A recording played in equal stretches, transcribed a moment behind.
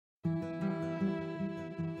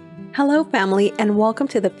Hello, family, and welcome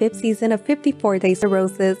to the 5th season of 54 Days of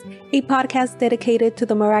Roses, a podcast dedicated to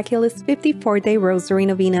the miraculous 54-day Rosary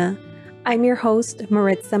Novena. I'm your host,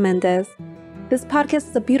 Maritza Mendez. This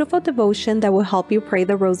podcast is a beautiful devotion that will help you pray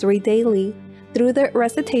the Rosary daily. Through the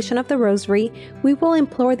recitation of the Rosary, we will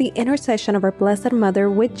implore the intercession of our Blessed Mother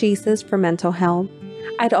with Jesus for mental health.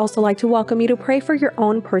 I'd also like to welcome you to pray for your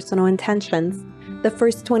own personal intentions. The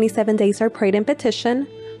first 27 days are prayed in petition,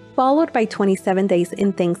 followed by 27 days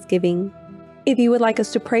in thanksgiving. If you would like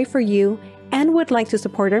us to pray for you and would like to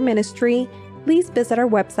support our ministry, please visit our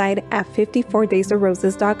website at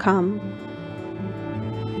 54daysofroses.com.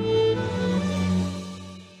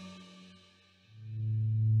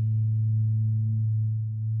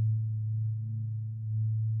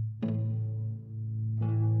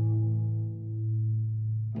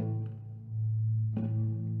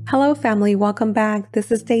 Hello, family. Welcome back.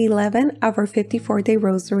 This is day 11 of our 54-day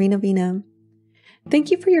Rosary Novena.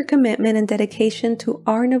 Thank you for your commitment and dedication to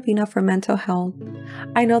our novena for mental health.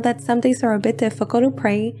 I know that some days are a bit difficult to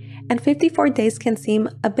pray, and 54 days can seem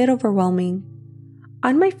a bit overwhelming.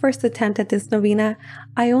 On my first attempt at this novena,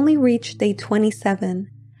 I only reached day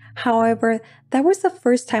 27. However, that was the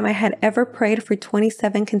first time I had ever prayed for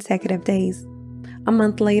 27 consecutive days. A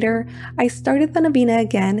month later, I started the novena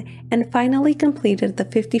again and finally completed the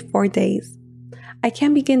 54 days. I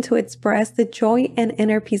can't begin to express the joy and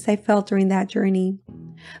inner peace I felt during that journey.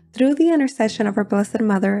 Through the intercession of our Blessed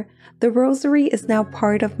Mother, the Rosary is now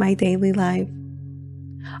part of my daily life.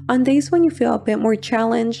 On days when you feel a bit more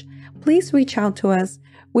challenged, please reach out to us.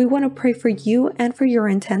 We want to pray for you and for your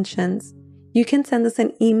intentions. You can send us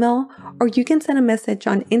an email or you can send a message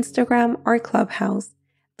on Instagram or Clubhouse.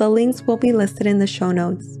 The links will be listed in the show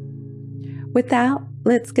notes. With that,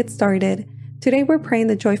 let's get started. Today we're praying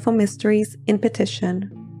the Joyful Mysteries in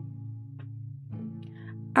Petition.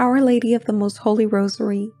 Our Lady of the Most Holy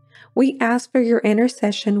Rosary, we ask for your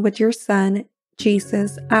intercession with your Son,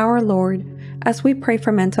 Jesus, our Lord, as we pray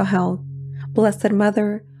for mental health. Blessed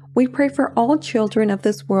Mother, we pray for all children of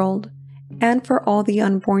this world and for all the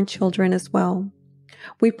unborn children as well.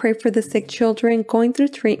 We pray for the sick children going through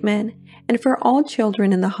treatment and for all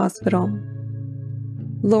children in the hospital.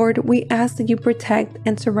 Lord, we ask that you protect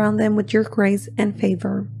and surround them with your grace and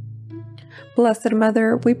favor. Blessed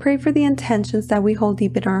Mother, we pray for the intentions that we hold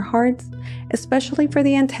deep in our hearts, especially for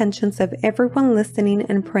the intentions of everyone listening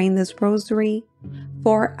and praying this rosary,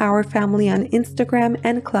 for our family on Instagram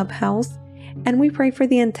and Clubhouse, and we pray for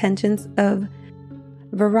the intentions of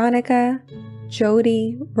Veronica,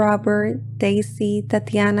 Jody, Robert, Daisy,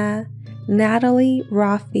 Tatiana, Natalie,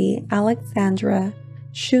 Rafi, Alexandra,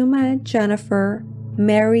 Shuma, Jennifer,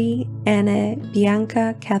 Mary, Anna,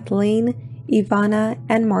 Bianca, Kathleen, Ivana,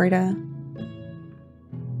 and Marta.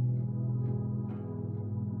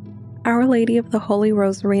 Our Lady of the Holy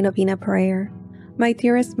Rosary Novena Prayer. My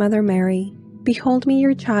dearest Mother Mary, behold me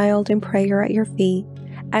your child in prayer at your feet.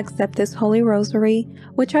 Accept this Holy Rosary,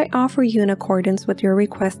 which I offer you in accordance with your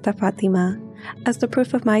request of Fatima, as the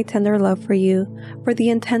proof of my tender love for you, for the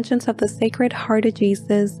intentions of the Sacred Heart of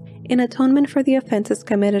Jesus, in atonement for the offenses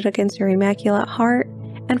committed against your Immaculate Heart,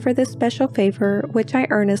 and for this special favor which I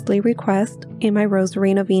earnestly request in my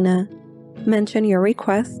Rosary Novena. Mention your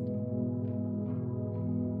request.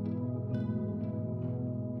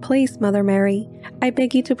 Please, Mother Mary, I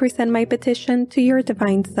beg you to present my petition to your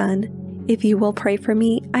Divine Son. If you will pray for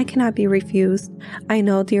me, I cannot be refused. I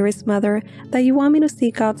know, dearest Mother, that you want me to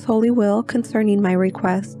seek God's holy will concerning my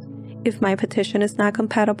request. If my petition is not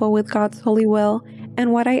compatible with God's holy will,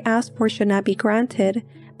 and what I ask for should not be granted,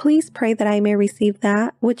 please pray that I may receive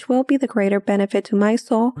that which will be the greater benefit to my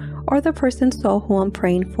soul or the person's soul who I'm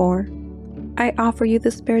praying for. I offer you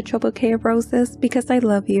the spiritual bouquet of roses because I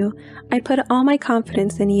love you. I put all my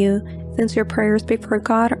confidence in you, since your prayers before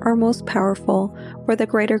God are most powerful, for the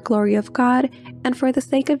greater glory of God, and for the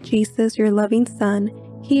sake of Jesus, your loving Son,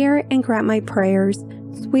 hear and grant my prayers.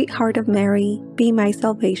 Sweet Heart of Mary, be my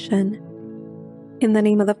salvation. In the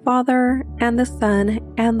name of the Father, and the Son,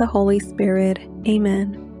 and the Holy Spirit.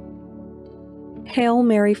 Amen. Hail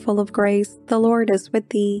Mary, full of grace, the Lord is with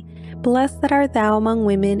thee. Blessed art thou among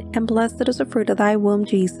women, and blessed is the fruit of thy womb,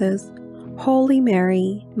 Jesus. Holy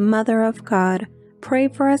Mary, Mother of God, pray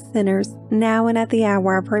for us sinners, now and at the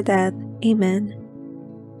hour of our death. Amen.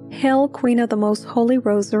 Hail, Queen of the Most Holy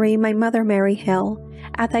Rosary, my Mother Mary, hail.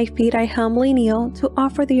 At thy feet I humbly kneel to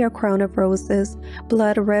offer thee a crown of roses,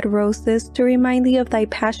 blood-red roses, to remind thee of thy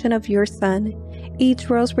passion of your Son, each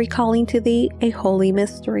rose recalling to thee a holy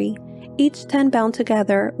mystery, each 10 bound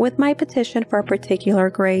together with my petition for a particular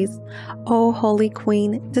grace. O Holy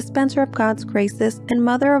Queen, dispenser of God's graces and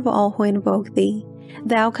Mother of all who invoke thee,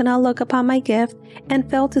 Thou cannot look upon my gift and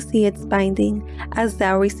fail to see its binding. As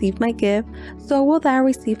thou receive my gift, so will thou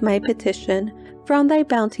receive my petition. From thy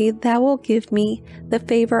bounty thou wilt give me the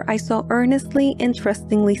favor I so earnestly and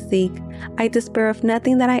trustingly seek. I despair of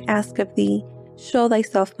nothing that I ask of thee. Show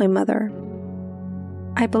thyself my mother.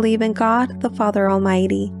 I believe in God, the Father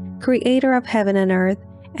Almighty, creator of heaven and earth,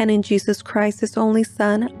 and in Jesus Christ, his only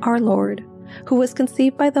Son, our Lord, who was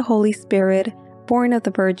conceived by the Holy Spirit, born of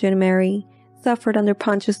the Virgin Mary, suffered under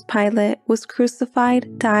Pontius Pilate, was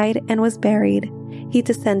crucified, died, and was buried. He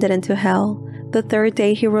descended into hell. The third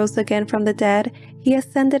day he rose again from the dead. He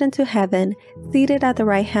ascended into heaven, seated at the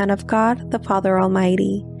right hand of God, the Father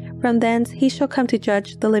Almighty. From thence he shall come to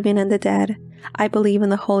judge the living and the dead. I believe in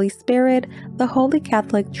the Holy Spirit, the Holy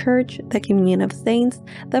Catholic Church, the communion of saints,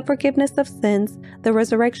 the forgiveness of sins, the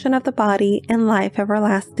resurrection of the body, and life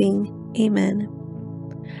everlasting. Amen.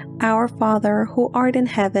 Our Father, who art in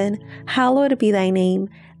heaven, hallowed be thy name.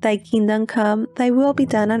 Thy kingdom come, thy will be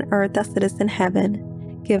done on earth as it is in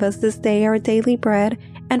heaven. Give us this day our daily bread,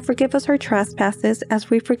 and forgive us our trespasses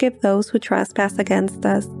as we forgive those who trespass against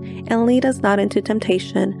us. And lead us not into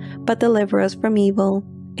temptation, but deliver us from evil.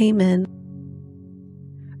 Amen.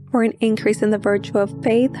 For an increase in the virtue of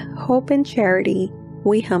faith, hope, and charity,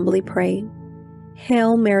 we humbly pray.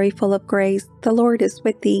 Hail Mary, full of grace, the Lord is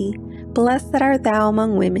with thee. Blessed art thou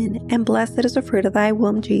among women, and blessed is the fruit of thy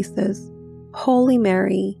womb, Jesus. Holy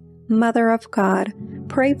Mary, Mother of God,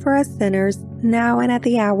 pray for us sinners, now and at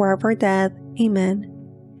the hour of our death. Amen.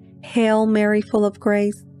 Hail Mary, full of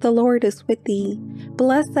grace, the Lord is with thee.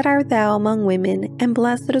 Blessed art thou among women, and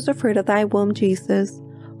blessed is the fruit of thy womb, Jesus.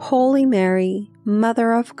 Holy Mary,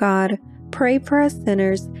 Mother of God, pray for us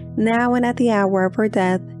sinners, now and at the hour of our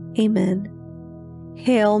death. Amen.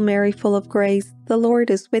 Hail Mary, full of grace, the Lord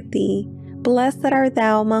is with thee. Blessed art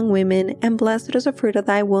thou among women, and blessed is the fruit of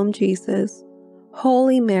thy womb, Jesus.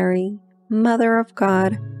 Holy Mary, Mother of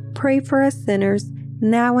God, pray for us sinners,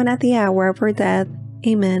 now and at the hour of our death.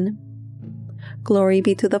 Amen. Glory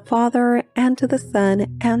be to the Father, and to the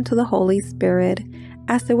Son, and to the Holy Spirit,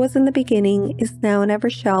 as it was in the beginning, is now, and ever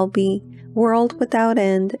shall be, world without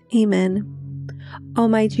end. Amen. O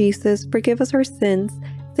my Jesus, forgive us our sins,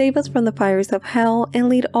 save us from the fires of hell, and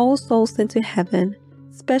lead all souls into heaven,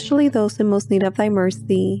 especially those in most need of thy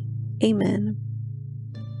mercy. Amen.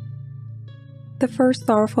 The first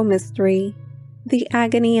sorrowful mystery, the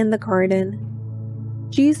agony in the garden.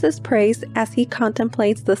 Jesus prays as he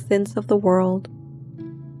contemplates the sins of the world.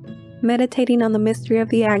 Meditating on the mystery of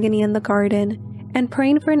the agony in the garden, and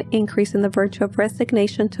praying for an increase in the virtue of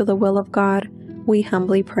resignation to the will of God, we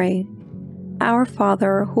humbly pray. Our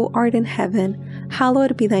Father, who art in heaven,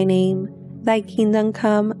 hallowed be thy name. Thy kingdom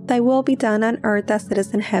come, thy will be done on earth as it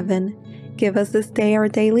is in heaven. Give us this day our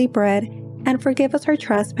daily bread, and forgive us our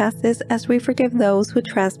trespasses as we forgive those who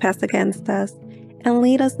trespass against us. And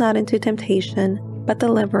lead us not into temptation, but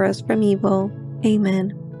deliver us from evil.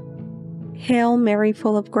 Amen. Hail Mary,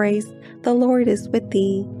 full of grace, the Lord is with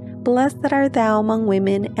thee. Blessed art thou among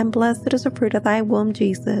women, and blessed is the fruit of thy womb,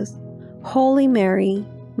 Jesus. Holy Mary,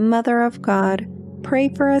 Mother of God, pray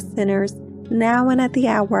for us sinners, now and at the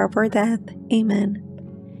hour of our death.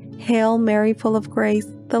 Amen. Hail Mary, full of grace,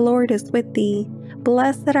 the Lord is with thee.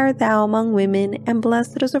 Blessed art thou among women, and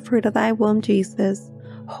blessed is the fruit of thy womb, Jesus.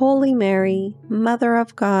 Holy Mary, Mother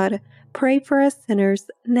of God, pray for us sinners,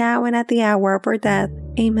 now and at the hour of our death.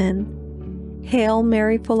 Amen. Hail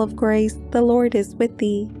Mary, full of grace, the Lord is with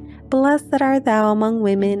thee. Blessed art thou among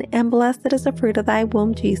women, and blessed is the fruit of thy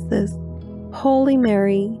womb, Jesus. Holy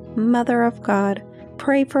Mary, Mother of God,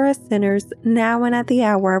 pray for us sinners, now and at the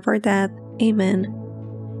hour of our death.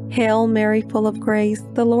 Amen. Hail Mary, full of grace,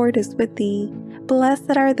 the Lord is with thee.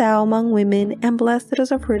 Blessed art thou among women, and blessed is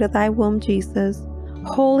the fruit of thy womb, Jesus.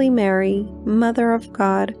 Holy Mary, Mother of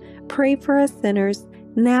God, pray for us sinners,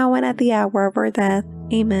 now and at the hour of our death.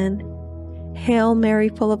 Amen. Hail Mary,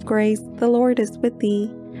 full of grace, the Lord is with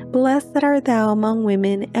thee. Blessed art thou among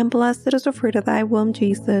women, and blessed is the fruit of thy womb,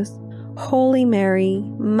 Jesus. Holy Mary,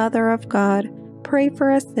 Mother of God, pray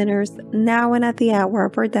for us sinners, now and at the hour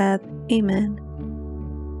of our death. Amen.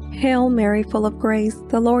 Hail Mary, full of grace,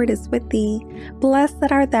 the Lord is with thee.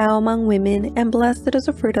 Blessed art thou among women, and blessed is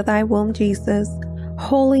the fruit of thy womb, Jesus.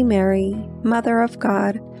 Holy Mary, Mother of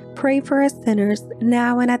God, pray for us sinners,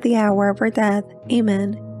 now and at the hour of our death.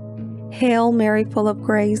 Amen. Hail Mary, full of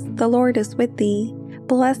grace, the Lord is with thee.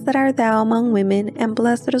 Blessed art thou among women, and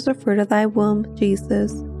blessed is the fruit of thy womb,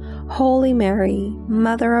 Jesus. Holy Mary,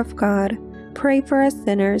 Mother of God, pray for us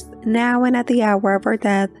sinners, now and at the hour of our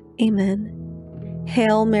death. Amen.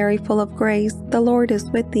 Hail Mary, full of grace, the Lord is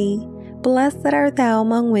with thee. Blessed art thou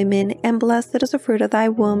among women, and blessed is the fruit of thy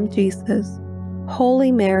womb, Jesus.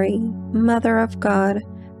 Holy Mary, Mother of God,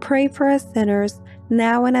 pray for us sinners,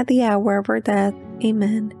 now and at the hour of our death.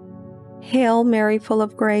 Amen. Hail Mary, full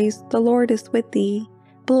of grace, the Lord is with thee.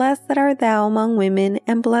 Blessed art thou among women,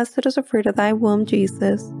 and blessed is the fruit of thy womb,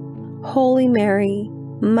 Jesus. Holy Mary,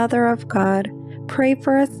 Mother of God, pray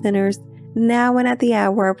for us sinners, now and at the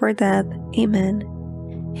hour of our death. Amen.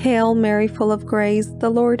 Hail Mary, full of grace, the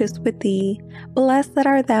Lord is with thee. Blessed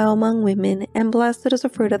art thou among women, and blessed is the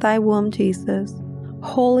fruit of thy womb, Jesus.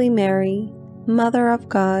 Holy Mary, Mother of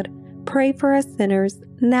God, pray for us sinners,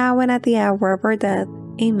 now and at the hour of our death.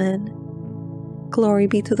 Amen. Glory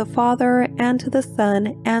be to the Father, and to the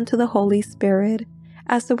Son, and to the Holy Spirit,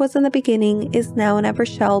 as it was in the beginning, is now, and ever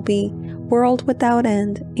shall be, world without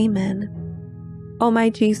end. Amen. O my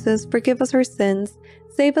Jesus, forgive us our sins,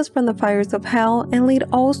 save us from the fires of hell, and lead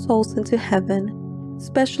all souls into heaven,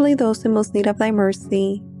 especially those in most need of thy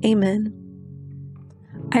mercy. Amen.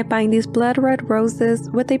 I bind these blood-red roses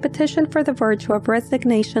with a petition for the virtue of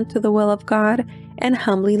resignation to the will of God, and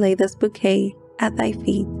humbly lay this bouquet at thy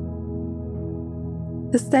feet.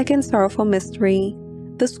 The second sorrowful mystery,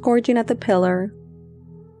 the scourging at the pillar.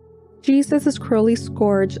 Jesus is cruelly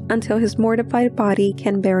scourged until his mortified body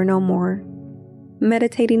can bear no more.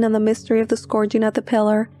 Meditating on the mystery of the scourging at the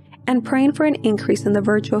pillar and praying for an increase in the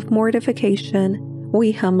virtue of mortification,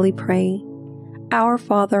 we humbly pray. Our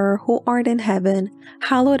Father, who art in heaven,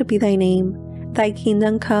 hallowed be thy name. Thy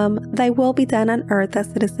kingdom come, thy will be done on earth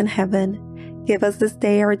as it is in heaven. Give us this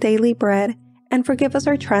day our daily bread, and forgive us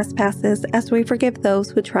our trespasses as we forgive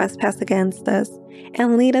those who trespass against us.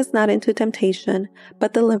 And lead us not into temptation,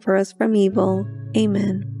 but deliver us from evil.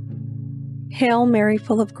 Amen. Hail Mary,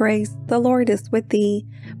 full of grace, the Lord is with thee.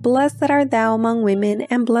 Blessed art thou among women,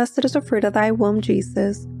 and blessed is the fruit of thy womb,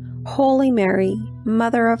 Jesus. Holy Mary,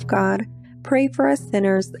 Mother of God, pray for us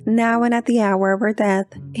sinners, now and at the hour of our death.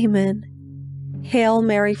 Amen. Hail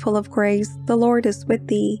Mary, full of grace, the Lord is with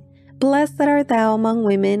thee. Blessed art thou among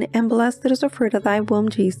women, and blessed is the fruit of thy womb,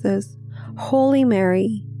 Jesus. Holy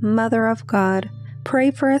Mary, Mother of God,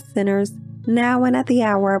 pray for us sinners, now and at the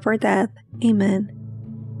hour of our death. Amen.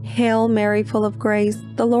 Hail Mary, full of grace,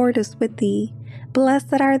 the Lord is with thee.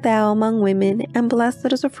 Blessed art thou among women, and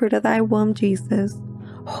blessed is the fruit of thy womb, Jesus.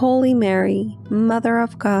 Holy Mary, Mother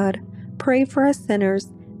of God, pray for us sinners,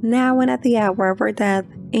 now and at the hour of our death.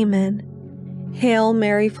 Amen. Hail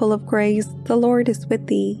Mary, full of grace, the Lord is with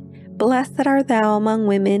thee. Blessed art thou among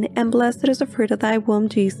women, and blessed is the fruit of thy womb,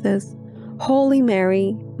 Jesus. Holy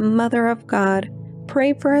Mary, Mother of God,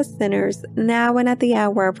 pray for us sinners, now and at the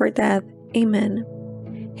hour of our death. Amen.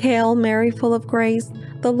 Hail Mary, full of grace,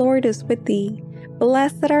 the Lord is with thee.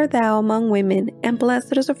 Blessed art thou among women, and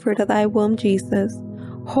blessed is the fruit of thy womb, Jesus.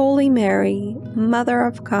 Holy Mary, Mother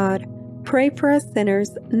of God, pray for us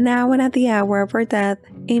sinners, now and at the hour of our death.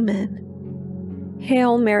 Amen.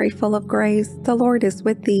 Hail Mary, full of grace, the Lord is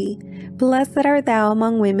with thee. Blessed art thou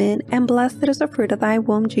among women, and blessed is the fruit of thy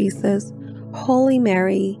womb, Jesus. Holy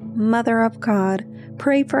Mary, Mother of God,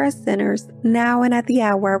 pray for us sinners, now and at the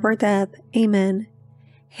hour of our death. Amen.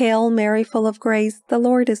 Hail Mary, full of grace, the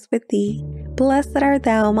Lord is with thee. Blessed art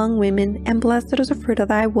thou among women, and blessed is the fruit of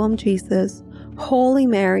thy womb, Jesus. Holy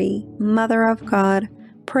Mary, Mother of God,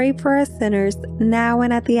 pray for us sinners, now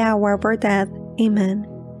and at the hour of our death. Amen.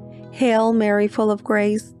 Hail Mary, full of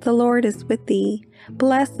grace, the Lord is with thee.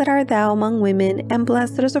 Blessed art thou among women, and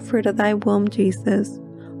blessed is the fruit of thy womb, Jesus.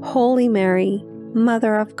 Holy Mary,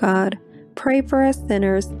 Mother of God, pray for us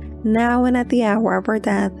sinners, now and at the hour of our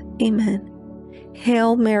death. Amen.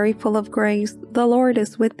 Hail Mary, full of grace, the Lord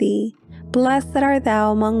is with thee. Blessed art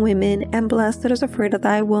thou among women, and blessed is the fruit of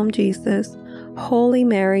thy womb, Jesus. Holy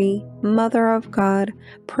Mary, Mother of God,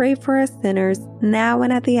 pray for us sinners, now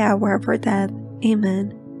and at the hour of our death.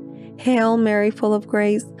 Amen. Hail Mary, full of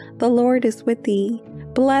grace, the Lord is with thee.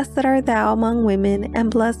 Blessed art thou among women, and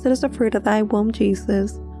blessed is the fruit of thy womb,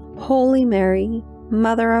 Jesus. Holy Mary,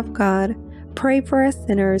 Mother of God, pray for us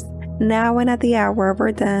sinners, now and at the hour of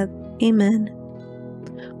our death. Amen.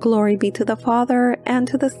 Glory be to the Father, and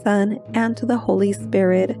to the Son, and to the Holy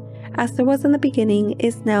Spirit, as it was in the beginning,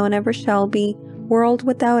 is now, and ever shall be, world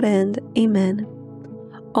without end. Amen.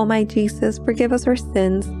 O my Jesus, forgive us our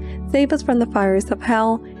sins, save us from the fires of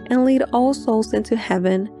hell, and lead all souls into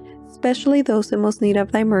heaven, especially those in most need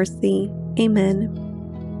of thy mercy. Amen.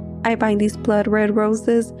 I bind these blood-red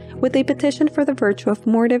roses with a petition for the virtue of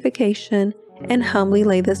mortification, and humbly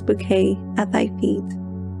lay this bouquet at thy feet.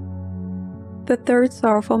 The third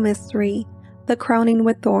sorrowful mystery, the crowning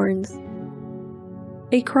with thorns.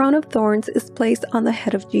 A crown of thorns is placed on the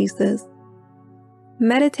head of Jesus.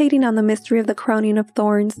 Meditating on the mystery of the crowning of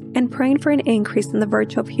thorns and praying for an increase in the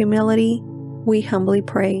virtue of humility, we humbly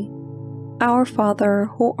pray. Our Father,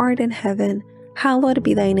 who art in heaven, hallowed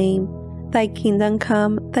be thy name. Thy kingdom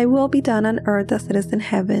come, thy will be done on earth as it is in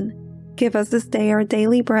heaven. Give us this day our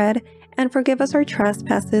daily bread, and forgive us our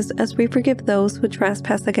trespasses as we forgive those who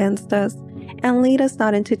trespass against us. And lead us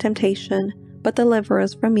not into temptation, but deliver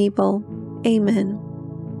us from evil. Amen.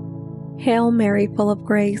 Hail Mary, full of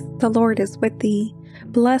grace, the Lord is with thee.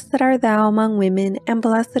 Blessed art thou among women, and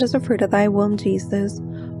blessed is the fruit of thy womb, Jesus.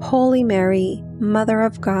 Holy Mary, Mother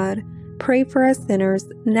of God, pray for us sinners,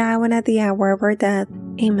 now and at the hour of our death.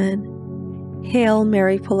 Amen. Hail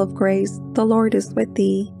Mary, full of grace, the Lord is with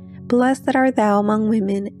thee. Blessed art thou among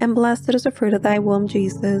women, and blessed is the fruit of thy womb,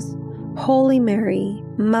 Jesus. Holy Mary,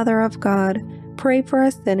 Mother of God, pray for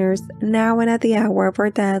us sinners, now and at the hour of our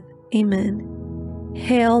death. Amen.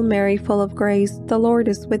 Hail Mary, full of grace, the Lord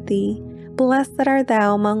is with thee. Blessed art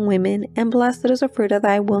thou among women, and blessed is the fruit of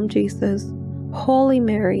thy womb, Jesus. Holy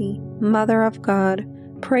Mary, Mother of God,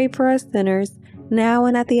 pray for us sinners, now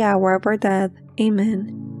and at the hour of our death.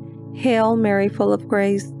 Amen. Hail Mary, full of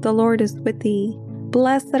grace, the Lord is with thee.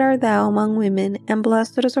 Blessed art thou among women, and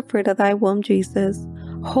blessed is the fruit of thy womb, Jesus.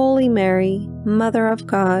 Holy Mary, Mother of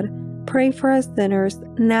God, pray for us sinners,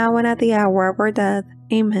 now and at the hour of our death.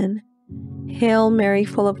 Amen. Hail Mary,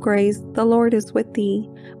 full of grace, the Lord is with thee.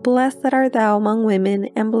 Blessed art thou among women,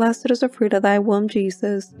 and blessed is the fruit of thy womb,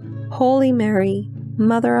 Jesus. Holy Mary,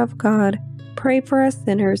 Mother of God, pray for us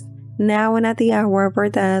sinners, now and at the hour of our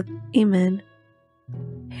death. Amen.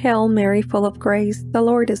 Hail Mary, full of grace, the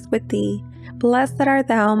Lord is with thee. Blessed art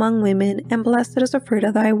thou among women, and blessed is the fruit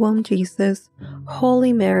of thy womb, Jesus.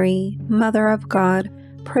 Holy Mary, Mother of God,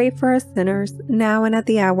 pray for us sinners, now and at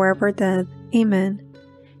the hour of our death. Amen.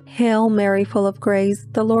 Hail Mary, full of grace,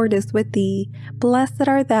 the Lord is with thee. Blessed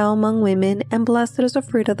art thou among women, and blessed is the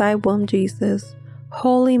fruit of thy womb, Jesus.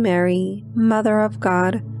 Holy Mary, Mother of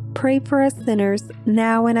God, pray for us sinners,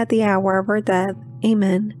 now and at the hour of our death.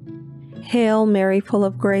 Amen. Hail Mary, full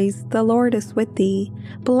of grace, the Lord is with thee.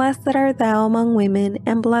 Blessed art thou among women,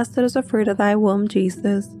 and blessed is the fruit of thy womb,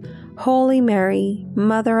 Jesus. Holy Mary,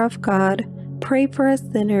 Mother of God, pray for us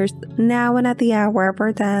sinners, now and at the hour of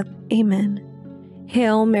our death. Amen.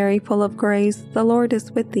 Hail Mary, full of grace, the Lord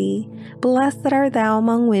is with thee. Blessed art thou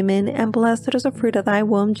among women, and blessed is the fruit of thy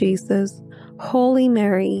womb, Jesus. Holy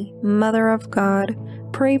Mary, Mother of God,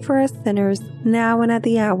 pray for us sinners, now and at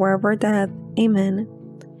the hour of our death. Amen.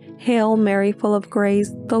 Hail Mary, full of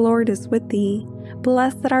grace, the Lord is with thee.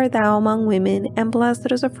 Blessed art thou among women, and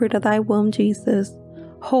blessed is the fruit of thy womb, Jesus.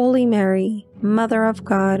 Holy Mary, Mother of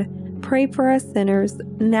God, pray for us sinners,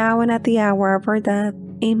 now and at the hour of our death.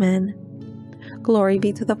 Amen. Glory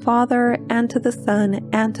be to the Father, and to the Son,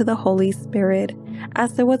 and to the Holy Spirit,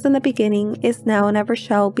 as it was in the beginning, is now, and ever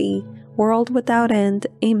shall be, world without end.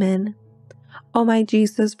 Amen. O my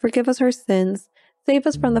Jesus, forgive us our sins, save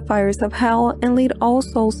us from the fires of hell, and lead all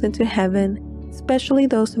souls into heaven, especially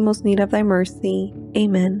those in most need of thy mercy.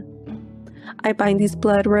 Amen. I bind these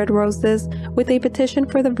blood-red roses with a petition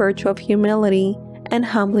for the virtue of humility, and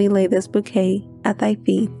humbly lay this bouquet at thy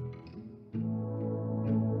feet.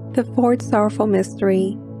 The fourth sorrowful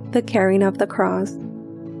mystery, the carrying of the cross.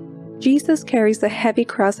 Jesus carries the heavy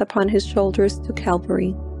cross upon his shoulders to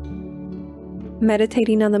Calvary.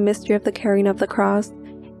 Meditating on the mystery of the carrying of the cross,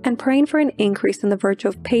 and praying for an increase in the virtue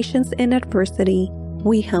of patience in adversity,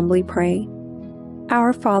 we humbly pray.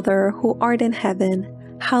 Our Father, who art in heaven,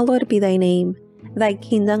 hallowed be thy name. Thy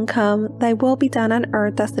kingdom come, thy will be done on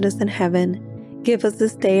earth as it is in heaven. Give us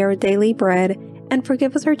this day our daily bread, and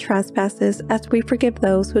forgive us our trespasses as we forgive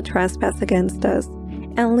those who trespass against us.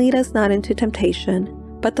 And lead us not into temptation,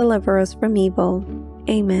 but deliver us from evil.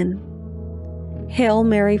 Amen. Hail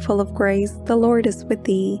Mary, full of grace, the Lord is with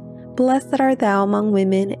thee. Blessed art thou among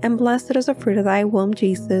women, and blessed is the fruit of thy womb,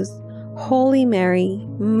 Jesus. Holy Mary,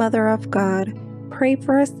 Mother of God, pray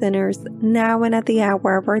for us sinners, now and at the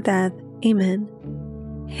hour of our death. Amen.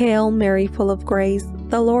 Hail Mary, full of grace,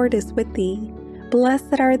 the Lord is with thee.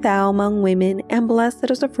 Blessed art thou among women, and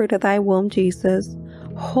blessed is the fruit of thy womb, Jesus.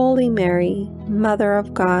 Holy Mary, Mother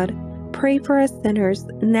of God, pray for us sinners,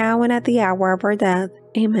 now and at the hour of our death.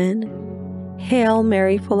 Amen. Hail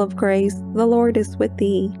Mary, full of grace, the Lord is with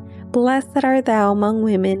thee. Blessed art thou among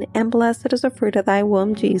women, and blessed is the fruit of thy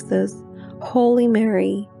womb, Jesus. Holy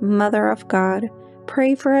Mary, Mother of God,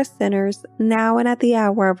 pray for us sinners, now and at the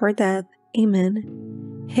hour of our death.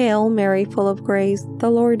 Amen. Hail Mary, full of grace, the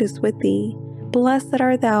Lord is with thee. Blessed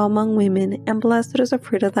art thou among women, and blessed is the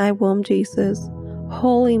fruit of thy womb, Jesus.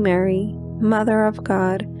 Holy Mary, Mother of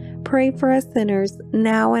God, pray for us sinners,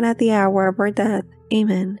 now and at the hour of our death.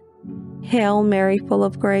 Amen. Hail Mary, full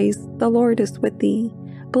of grace, the Lord is with thee.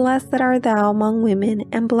 Blessed art thou among women,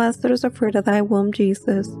 and blessed is the fruit of thy womb,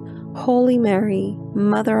 Jesus. Holy Mary,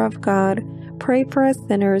 Mother of God, pray for us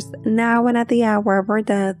sinners, now and at the hour of our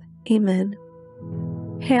death. Amen.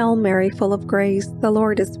 Hail Mary, full of grace, the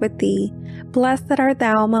Lord is with thee. Blessed art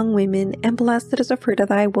thou among women, and blessed is the fruit of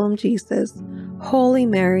thy womb, Jesus. Holy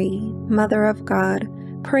Mary, Mother of God,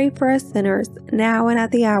 pray for us sinners, now and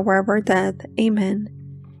at the hour of our death. Amen.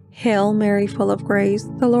 Hail Mary, full of grace,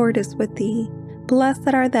 the Lord is with thee.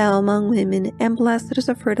 Blessed art thou among women, and blessed is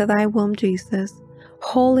the fruit of thy womb, Jesus.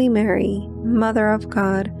 Holy Mary, Mother of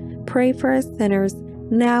God, pray for us sinners,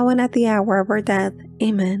 now and at the hour of our death.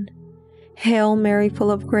 Amen. Hail Mary, full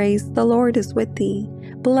of grace, the Lord is with thee.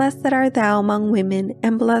 Blessed art thou among women,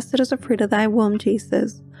 and blessed is the fruit of thy womb,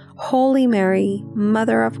 Jesus. Holy Mary,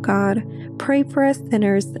 Mother of God, pray for us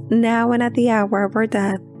sinners, now and at the hour of our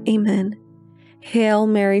death. Amen. Hail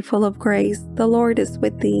Mary, full of grace, the Lord is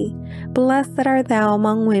with thee. Blessed art thou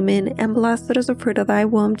among women, and blessed is the fruit of thy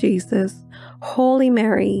womb, Jesus. Holy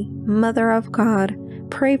Mary, Mother of God,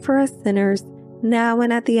 pray for us sinners, now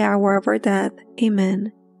and at the hour of our death.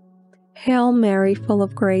 Amen. Hail Mary, full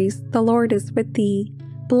of grace, the Lord is with thee.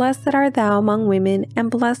 Blessed art thou among women,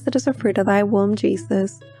 and blessed is the fruit of thy womb,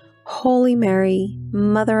 Jesus. Holy Mary,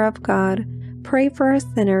 Mother of God, pray for us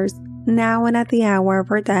sinners, now and at the hour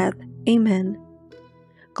of our death. Amen.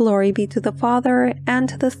 Glory be to the Father, and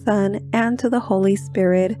to the Son, and to the Holy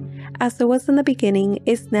Spirit, as it was in the beginning,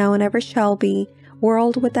 is now, and ever shall be,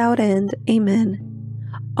 world without end. Amen.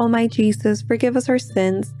 O my Jesus, forgive us our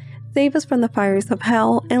sins, save us from the fires of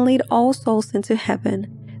hell, and lead all souls into heaven,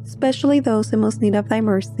 especially those in most need of thy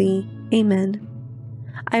mercy. Amen.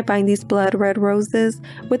 I bind these blood-red roses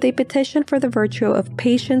with a petition for the virtue of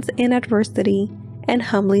patience in adversity, and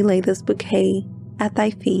humbly lay this bouquet at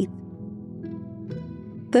thy feet.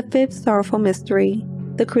 The fifth sorrowful mystery,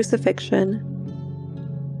 the Crucifixion.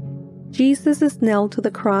 Jesus is nailed to the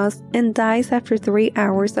cross and dies after 3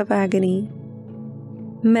 hours of agony.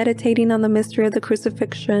 Meditating on the mystery of the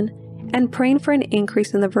crucifixion and praying for an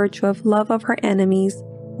increase in the virtue of love of our enemies,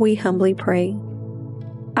 we humbly pray.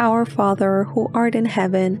 Our Father, who art in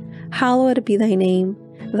heaven, hallowed be thy name.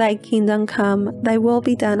 Thy kingdom come, thy will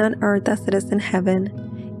be done on earth as it is in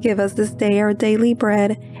heaven. Give us this day our daily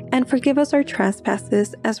bread, and forgive us our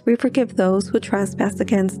trespasses as we forgive those who trespass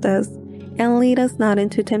against us. And lead us not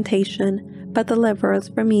into temptation, but deliver us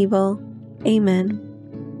from evil. Amen.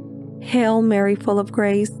 Hail Mary, full of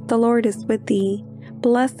grace, the Lord is with thee.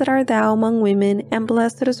 Blessed art thou among women, and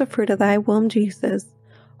blessed is the fruit of thy womb, Jesus.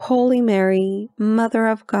 Holy Mary, Mother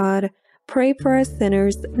of God, pray for us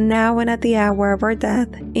sinners, now and at the hour of our death.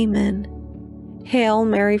 Amen. Hail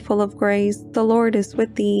Mary, full of grace, the Lord is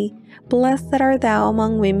with thee. Blessed art thou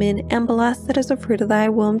among women, and blessed is the fruit of thy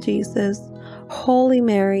womb, Jesus. Holy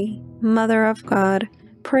Mary, Mother of God,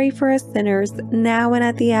 pray for us sinners, now and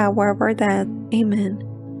at the hour of our death.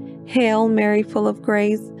 Amen. Hail Mary, full of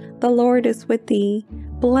grace, the Lord is with thee.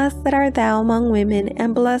 Blessed art thou among women,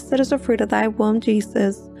 and blessed is the fruit of thy womb,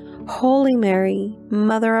 Jesus. Holy Mary,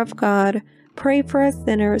 Mother of God, pray for us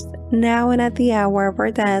sinners, now and at the hour of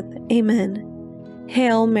our death. Amen.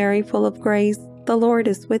 Hail Mary, full of grace, the Lord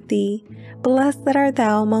is with thee. Blessed art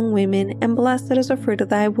thou among women, and blessed is the fruit of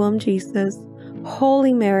thy womb, Jesus.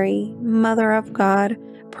 Holy Mary, Mother of God,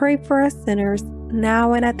 pray for us sinners,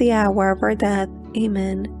 now and at the hour of our death.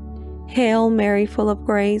 Amen. Hail Mary, full of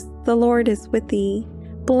grace, the Lord is with thee.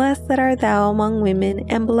 Blessed art thou among women,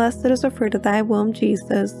 and blessed is the fruit of thy womb,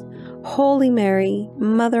 Jesus. Holy Mary,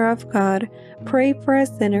 Mother of God, pray for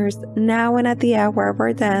us sinners, now and at the hour of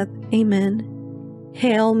our death. Amen.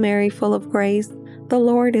 Hail Mary, full of grace, the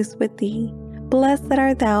Lord is with thee. Blessed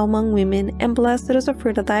art thou among women, and blessed is the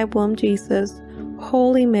fruit of thy womb, Jesus.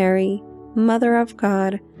 Holy Mary, Mother of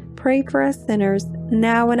God, pray for us sinners,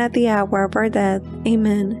 now and at the hour of our death.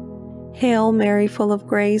 Amen. Hail Mary, full of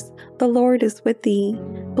grace, the Lord is with thee.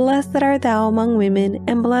 Blessed art thou among women,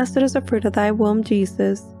 and blessed is the fruit of thy womb,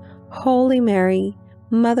 Jesus. Holy Mary,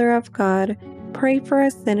 Mother of God, pray for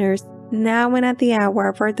us sinners, now and at the hour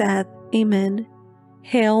of our death. Amen.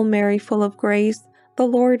 Hail Mary, full of grace, the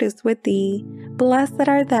Lord is with thee. Blessed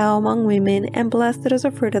art thou among women, and blessed is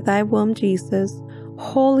the fruit of thy womb, Jesus.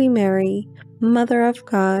 Holy Mary, Mother of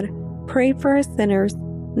God, pray for us sinners,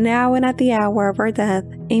 now and at the hour of our death.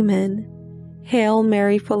 Amen. Hail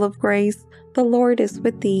Mary, full of grace, the Lord is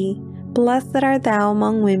with thee. Blessed art thou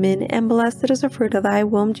among women, and blessed is the fruit of thy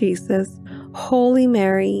womb, Jesus. Holy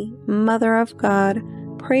Mary, Mother of God,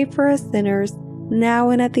 pray for us sinners, now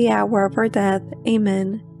and at the hour of our death.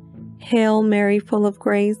 Amen. Hail Mary, full of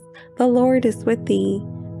grace, the Lord is with thee.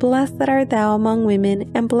 Blessed art thou among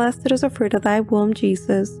women, and blessed is the fruit of thy womb,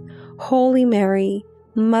 Jesus. Holy Mary,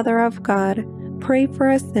 Mother of God, pray for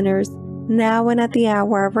us sinners, now and at the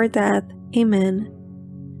hour of our death. Amen.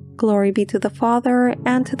 Glory be to the Father,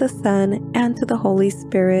 and to the Son, and to the Holy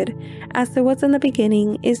Spirit, as it was in the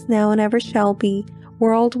beginning, is now, and ever shall be,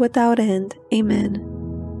 world without end. Amen.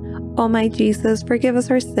 O my Jesus, forgive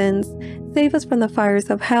us our sins, save us from the fires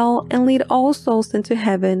of hell, and lead all souls into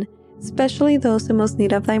heaven, especially those in most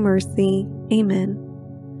need of thy mercy. Amen.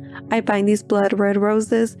 I bind these blood-red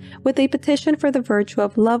roses with a petition for the virtue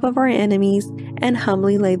of love of our enemies, and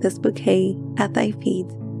humbly lay this bouquet at thy feet.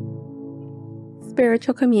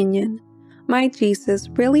 Spiritual Communion. My Jesus,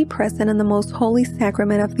 really present in the most holy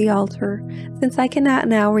sacrament of the altar, since I cannot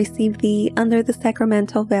now receive thee under the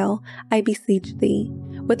sacramental veil, I beseech thee,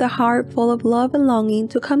 with a heart full of love and longing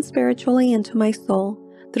to come spiritually into my soul,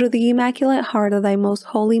 through the Immaculate Heart of thy most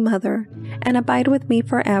holy Mother, and abide with me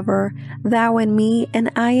forever, thou in me,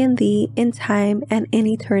 and I in thee, in time and in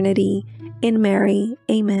eternity. In Mary.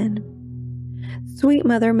 Amen. Sweet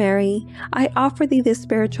Mother Mary, I offer thee this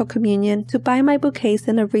spiritual communion to bind my bouquets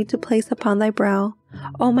in a wreath to place upon thy brow.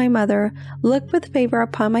 O my Mother, look with favor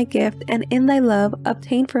upon my gift, and in thy love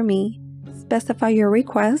obtain for me. Specify your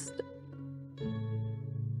request.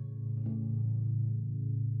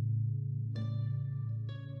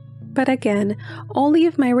 But again, only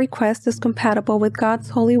if my request is compatible with God's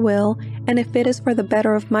holy will, and if it is for the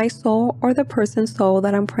better of my soul or the person's soul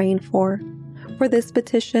that I'm praying for. For this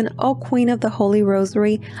petition, O Queen of the Holy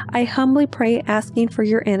Rosary, I humbly pray, asking for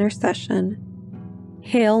your intercession.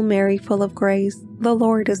 Hail Mary, full of grace, the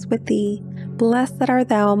Lord is with thee. Blessed art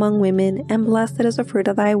thou among women, and blessed is the fruit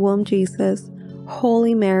of thy womb, Jesus.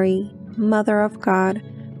 Holy Mary, Mother of God,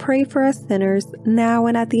 pray for us sinners, now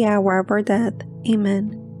and at the hour of our death.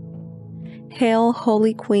 Amen. Hail,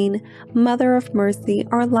 Holy Queen, Mother of Mercy,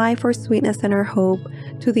 our life, our sweetness, and our hope.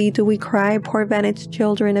 To thee do we cry, poor vanished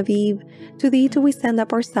children of Eve. To thee do we send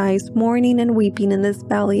up our sighs, mourning and weeping in this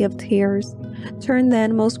valley of tears. Turn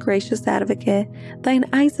then, most gracious Advocate, thine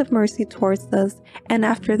eyes of mercy towards us, and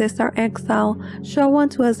after this our exile, show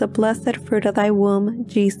unto us the blessed fruit of thy womb,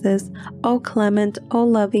 Jesus. O clement, O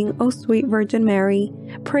loving, O sweet Virgin Mary,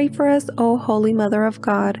 pray for us, O Holy Mother of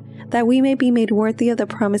God, that we may be made worthy of the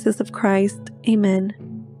promises of Christ. Amen.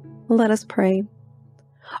 Let us pray.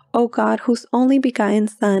 O God, whose only begotten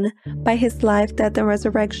Son, by his life, death, and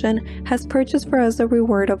resurrection, has purchased for us the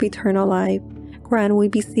reward of eternal life, grant, we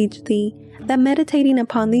beseech thee, that meditating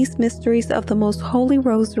upon these mysteries of the Most Holy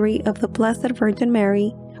Rosary of the Blessed Virgin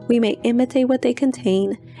Mary, we may imitate what they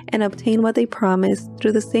contain and obtain what they promise,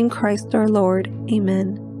 through the same Christ our Lord.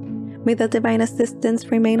 Amen. May the divine assistance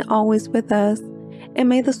remain always with us, and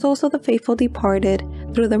may the souls of the faithful departed,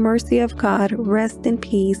 through the mercy of God, rest in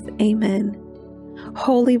peace. Amen.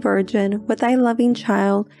 Holy Virgin, with thy loving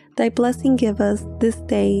child, thy blessing give us this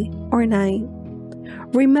day or night.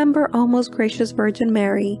 Remember, O most gracious Virgin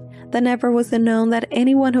Mary, that never was it known that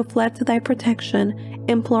anyone who fled to thy protection,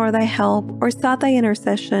 implored thy help, or sought thy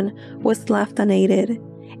intercession was left unaided.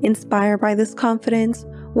 Inspired by this confidence,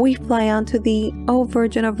 we fly unto thee, O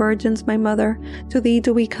Virgin of Virgins, my Mother. To thee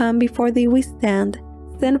do we come, before thee we stand,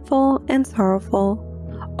 sinful and sorrowful.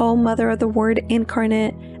 O Mother of the Word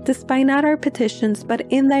incarnate, despise not our petitions, but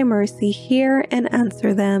in thy mercy hear and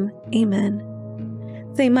answer them. Amen.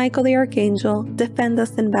 Saint Michael the Archangel, defend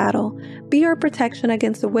us in battle. Be our protection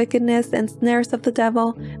against the wickedness and snares of the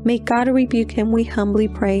devil. May God rebuke him, we humbly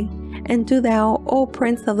pray. And do thou, O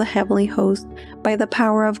Prince of the heavenly host, by the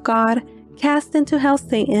power of God, cast into hell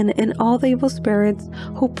Satan and all the evil spirits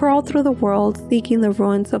who prowl through the world seeking the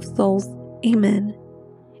ruins of souls. Amen.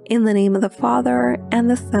 In the name of the Father, and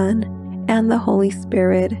the Son, and the Holy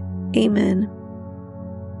Spirit. Amen.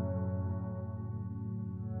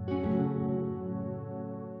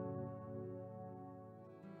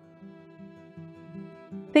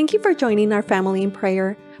 Thank you for joining our family in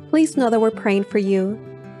prayer. Please know that we're praying for you.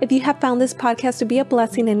 If you have found this podcast to be a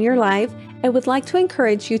blessing in your life, I would like to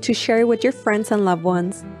encourage you to share it with your friends and loved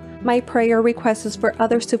ones. My prayer request is for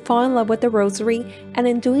others to fall in love with the Rosary, and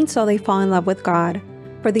in doing so they fall in love with God.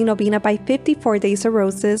 For the Novena by 54 Days of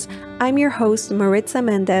Roses, I'm your host, Maritza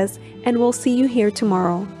Mendez, and we'll see you here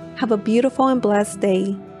tomorrow. Have a beautiful and blessed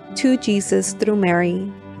day. To Jesus through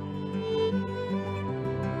Mary.